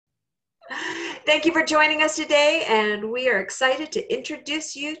Thank you for joining us today, and we are excited to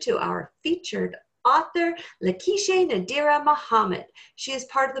introduce you to our featured author, Lakichay Nadira Muhammad. She is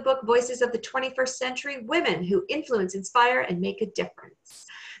part of the book Voices of the 21st Century, Women Who Influence, Inspire, and Make a Difference.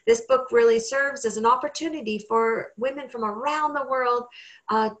 This book really serves as an opportunity for women from around the world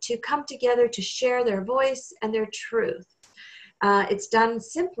to come together to share their voice and their truth. It's done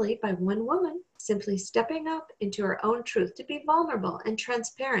simply by one woman, simply stepping up into her own truth to be vulnerable and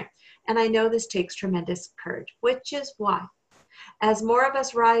transparent. And I know this takes tremendous courage, which is why, as more of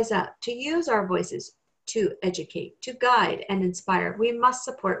us rise up to use our voices to educate, to guide, and inspire, we must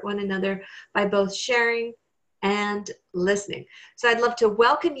support one another by both sharing and listening. So I'd love to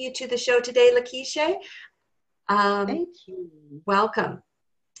welcome you to the show today, Lakichay. Thank you. Welcome.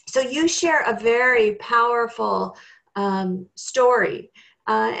 So you share a very powerful story,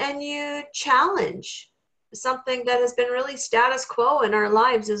 and you challenge something that has been really status quo in our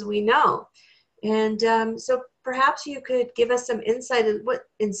lives, as we know. And so perhaps you could give us some insight on what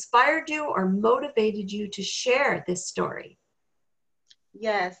inspired you or motivated you to share this story.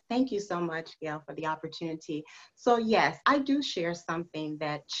 Yes, thank you so much, Gail, for the opportunity. So yes, I do share something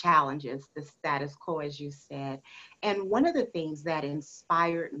that challenges the status quo, as you said. And one of the things that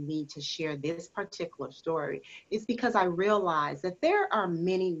inspired me to share this particular story is because I realized that there are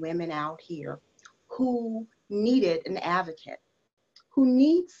many women out here who needed an advocate, who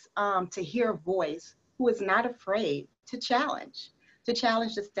needs to hear a voice, who is not afraid to challenge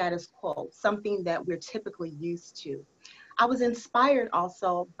the status quo, something that we're typically used to. I was inspired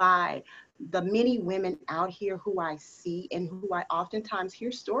also by the many women out here who I see and who I oftentimes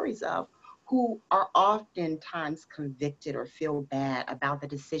hear stories of, who are oftentimes convicted or feel bad about the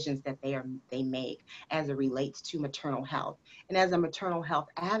decisions that they make as it relates to maternal health. And as a maternal health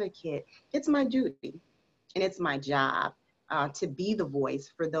advocate, it's my duty and it's my job to be the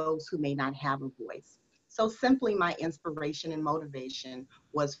voice for those who may not have a voice. So simply my inspiration and motivation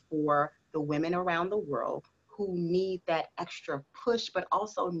was for the women around the world who need that extra push, but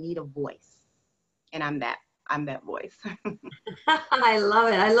also need a voice. And I'm that voice. I love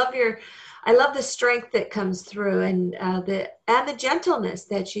it. I love the strength that comes through, and the gentleness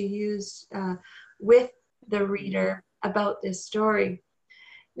that you use with the reader about this story.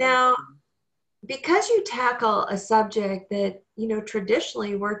 Now, because you tackle a subject that,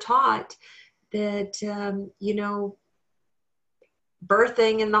 traditionally we're taught that,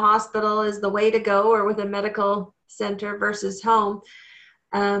 birthing in the hospital is the way to go, or with a medical center versus home.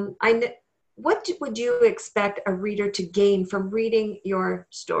 What would you expect a reader to gain from reading your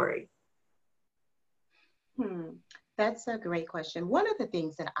story? That's a great question. One of the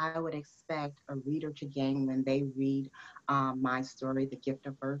things that I would expect a reader to gain when they read my story, The Gift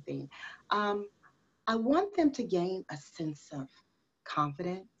of Birthing, I want them to gain a sense of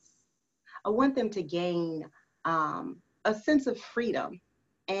confidence. I want them to gain a sense of freedom.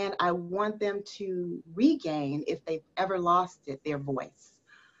 And I want them to regain, if they've ever lost it, their voice.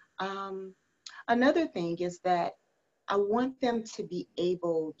 Another thing is that I want them to be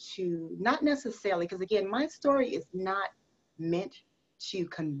able to, not necessarily, because again, my story is not meant to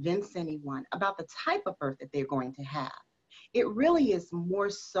convince anyone about the type of birth that they're going to have. It really is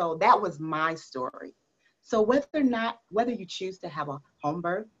more so, that was my story. So whether you choose to have a home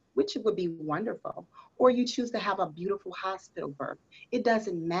birth, which would be wonderful, or you choose to have a beautiful hospital birth, it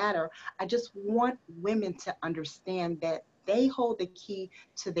doesn't matter. I just want women to understand that they hold the key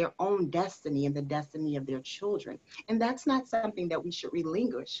to their own destiny and the destiny of their children. And that's not something that we should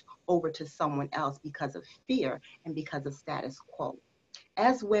relinquish over to someone else because of fear and because of status quo.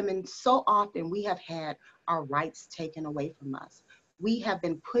 As women, so often we have had our rights taken away from us. We have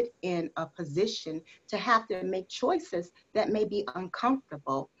been put in a position to have to make choices that may be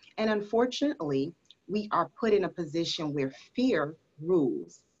uncomfortable. And unfortunately, we are put in a position where fear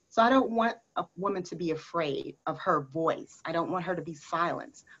rules. So I don't want a woman to be afraid of her voice. I don't want her to be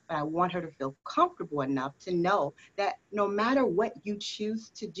silenced, but I want her to feel comfortable enough to know that no matter what you choose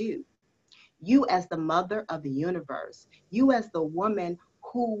to do, you as the mother of the universe, you as the woman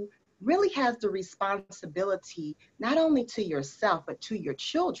who really has the responsibility, not only to yourself, but to your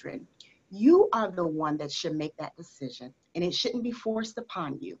children, you are the one that should make that decision. And it shouldn't be forced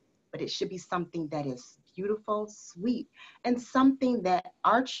upon you, but it should be something that is beautiful, sweet, and something that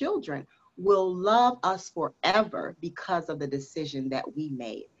our children will love us forever because of the decision that we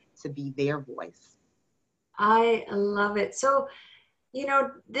made to be their voice. I love it. So,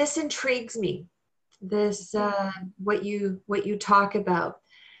 this intrigues me, this, what you talk about.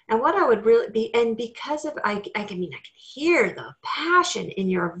 And what I would really be, and because of, I can hear the passion in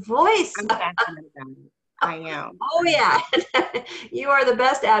your voice. I'm passionate about it. I am. Oh, yeah. You are the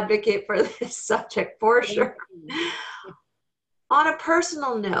best advocate for this subject, for sure. On a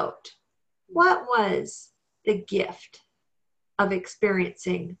personal note, what was the gift of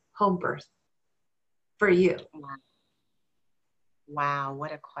experiencing home birth for you? Wow. Wow,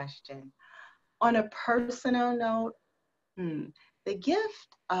 what a question. On a personal note, the gift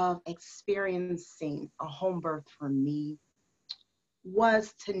of experiencing a home birth for me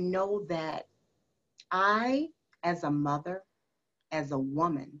was to know that I, as a mother, as a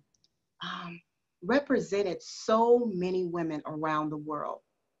woman, represented so many women around the world.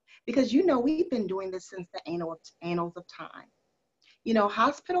 Because, we've been doing this since the annals of time.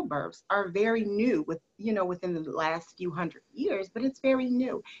 Hospital births are very new within the last few hundred years, but it's very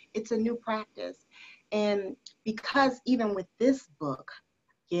new. It's a new practice. And because even with this book,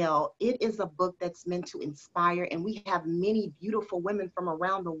 Gail, it is a book that's meant to inspire, and we have many beautiful women from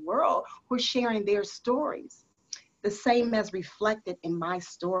around the world who are sharing their stories, the same as reflected in my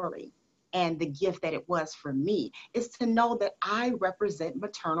story. And the gift that it was for me is to know that I represent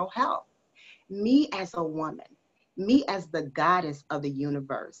maternal health. Me as a woman, me as the goddess of the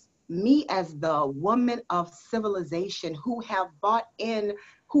universe, me as the woman of civilization who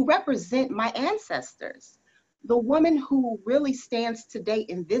who represent my ancestors, the woman who really stands today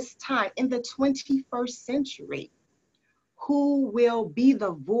in this time, in the 21st century, who will be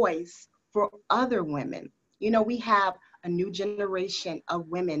the voice for other women. We have a new generation of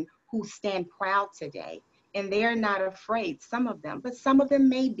women who stand proud today, and they're not afraid, some of them, but some of them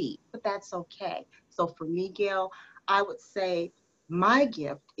may be, but that's okay. So for me, Gail, I would say my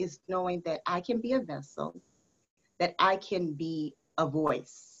gift is knowing that I can be a vessel, that I can be a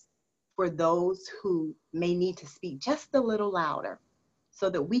voice for those who may need to speak just a little louder, so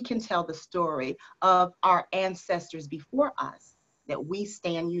that we can tell the story of our ancestors before us, that we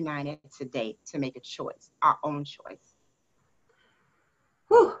stand united today to make a choice, our own choice.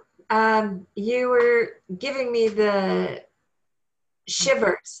 Whew. You were giving me the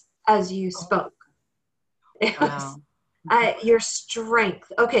shivers as you spoke. It was Wow. your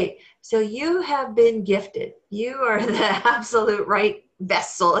strength. Okay, so you have been gifted. You are the absolute right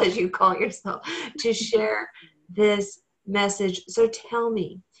vessel, as you call yourself, to share this message. So tell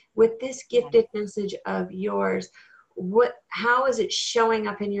me, with this gifted message of yours, how is it showing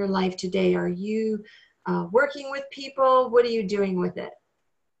up in your life today? Are you working with people? What are you doing with it?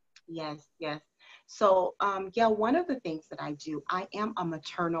 Yes, yes. So, Gail, one of the things that I do, I am a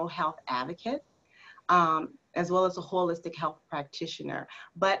maternal health advocate, as well as a holistic health practitioner.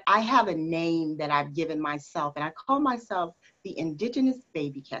 But I have a name that I've given myself, and I call myself the Indigenous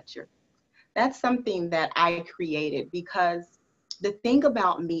Baby Catcher. That's something that I created because the thing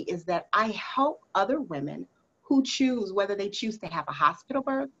about me is that I help other women who choose, whether they choose to have a hospital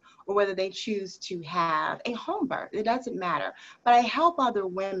birth or whether they choose to have a home birth. It doesn't matter. But I help other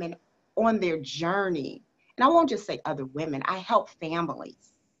women on their journey. And I won't just say other women, I help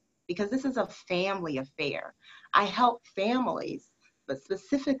families, because this is a family affair. I help families, but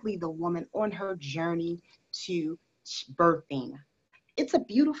specifically the woman on her journey to birthing. It's a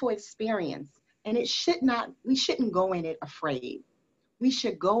beautiful experience, and we shouldn't go in it afraid. We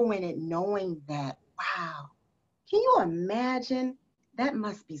should go in it knowing that, wow, can you imagine? That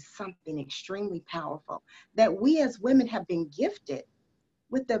must be something extremely powerful, that we as women have been gifted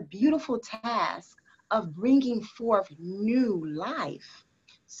with the beautiful task of bringing forth new life.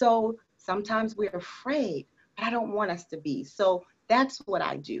 So sometimes we're afraid, but I don't want us to be. So that's what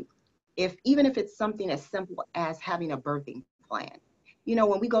I do. Even if it's something as simple as having a birthing plan.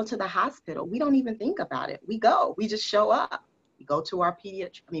 When we go to the hospital, we don't even think about it. We just show up. We go to our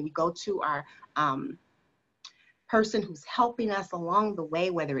we go to our person who's helping us along the way,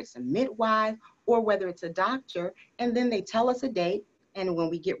 whether it's a midwife or whether it's a doctor, and then they tell us a date, and when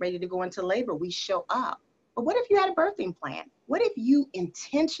we get ready to go into labor, we show up. But what if you had a birthing plan? What if you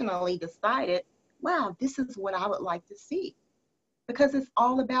intentionally decided, wow, this is what I would like to see? Because it's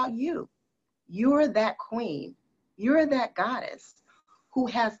all about you. You're that queen. You're that goddess who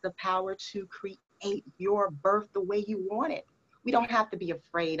has the power to create your birth the way you want it. We don't have to be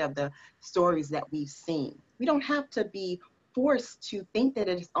afraid of the stories that we've seen. We don't have to be forced to think that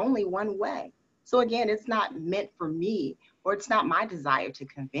it's only one way. So again, it's not meant for me, or it's not my desire to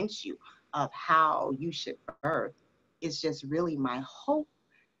convince you of how you should birth. It's just really my hope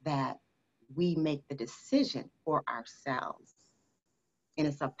that we make the decision for ourselves. And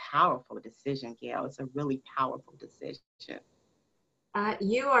it's a powerful decision, Gail. It's a really powerful decision.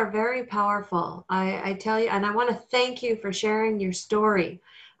 You are very powerful. I tell you, and I want to thank you for sharing your story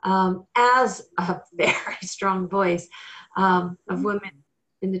as a very strong voice of women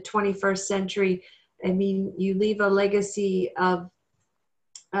in the 21st century. I mean, you leave a legacy of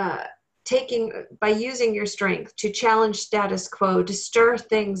by using your strength to challenge status quo, to stir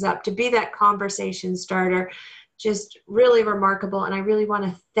things up, to be that conversation starter. Just really remarkable. And I really want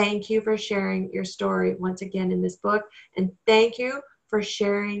to thank you for sharing your story once again in this book. And thank you for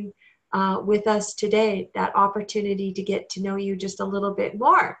sharing with us today that opportunity to get to know you just a little bit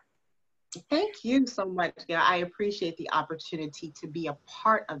more. Thank you so much, Gail. I appreciate the opportunity to be a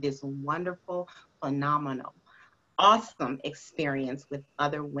part of this wonderful, phenomenal, awesome experience with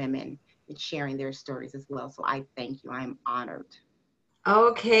other women and sharing their stories as well. So I thank you. I'm honored.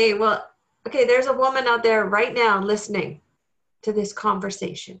 Okay, well, okay, there's a woman out there right now listening to this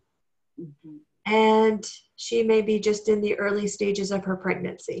conversation. Mm-hmm. And she may be just in the early stages of her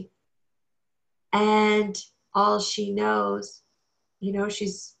pregnancy. And all she knows,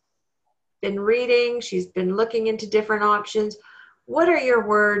 she's been reading, she's been looking into different options. What are your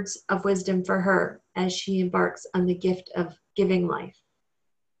words of wisdom for her as she embarks on the gift of giving life?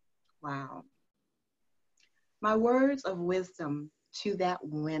 Wow. My words of wisdom to that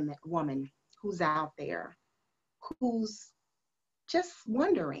woman who's out there, who's just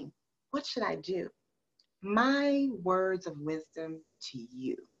wondering, what should I do? My words of wisdom to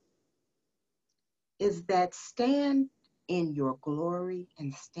you is that stand in your glory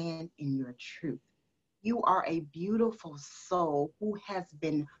and stand in your truth. You are a beautiful soul who has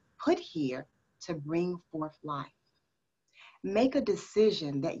been put here to bring forth life. Make a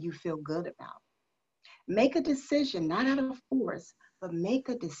decision that you feel good about. Make a decision not out of force, but make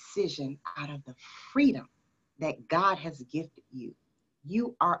a decision out of the freedom that God has gifted you.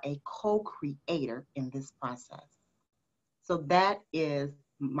 You are a co-creator in this process. So that is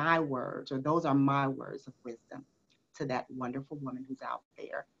my words, or those are my words of wisdom to that wonderful woman who's out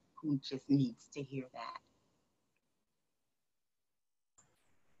there who just needs to hear that.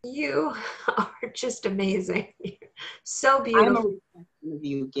 You are just amazing. So I'm a beautiful. reflection of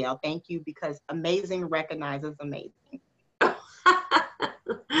you, Gail. Thank you, because amazing recognizes amazing.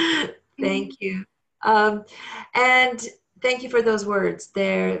 Thank you. And thank you for those words.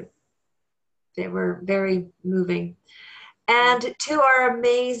 They were very moving. And to our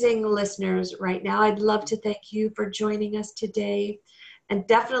amazing listeners right now, I'd love to thank you for joining us today, and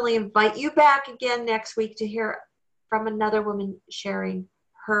definitely invite you back again next week to hear from another woman sharing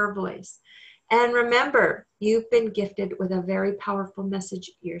her voice. And remember, you've been gifted with a very powerful message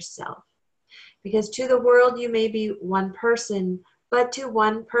yourself. Because to the world, you may be one person, but to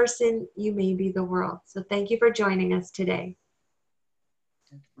one person, you may be the world. So thank you for joining us today.